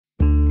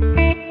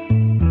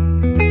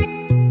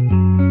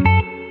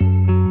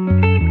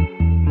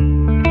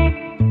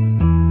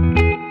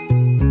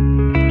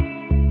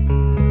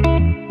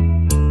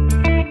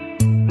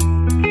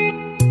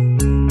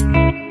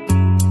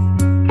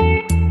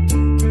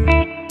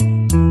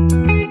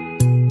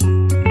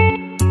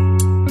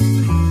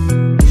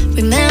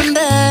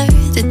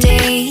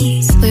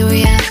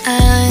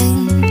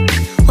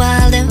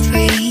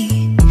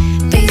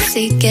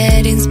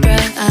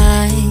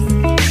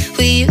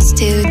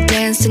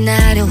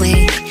night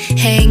away,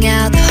 hang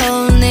out the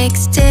whole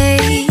next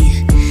day,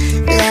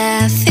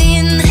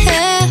 laughing,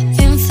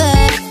 having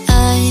fun.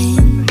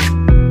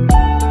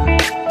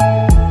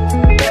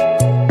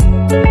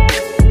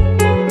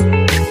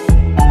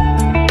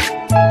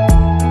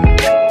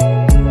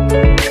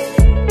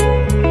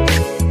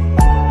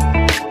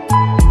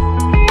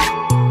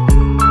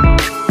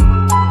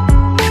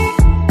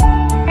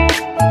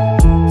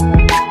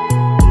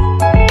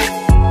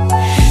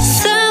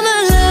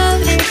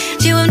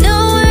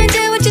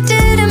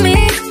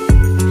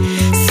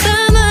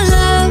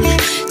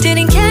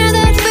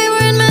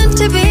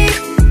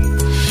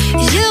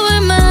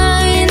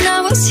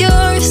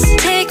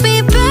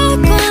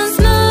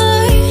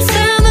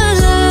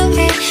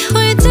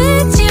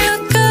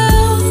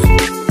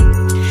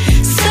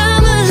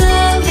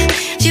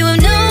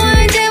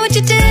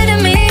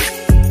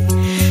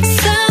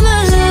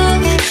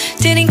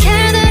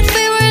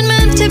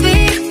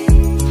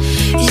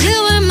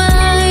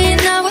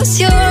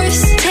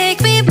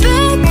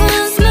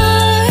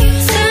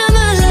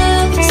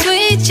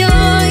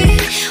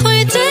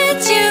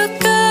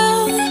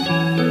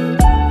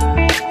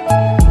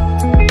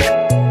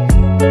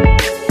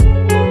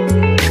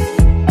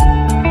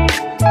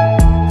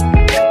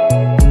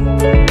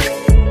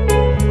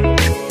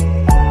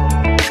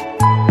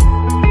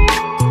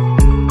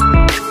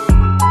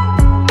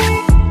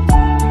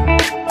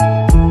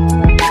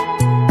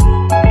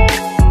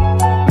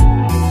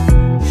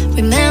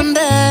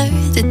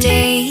 The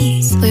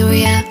days we were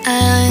young,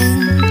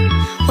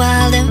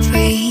 wild and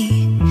free,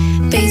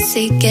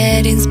 basic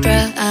getting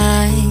sprung.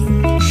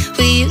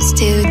 We used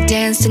to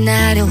dance the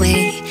night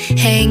away,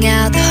 hang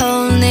out the whole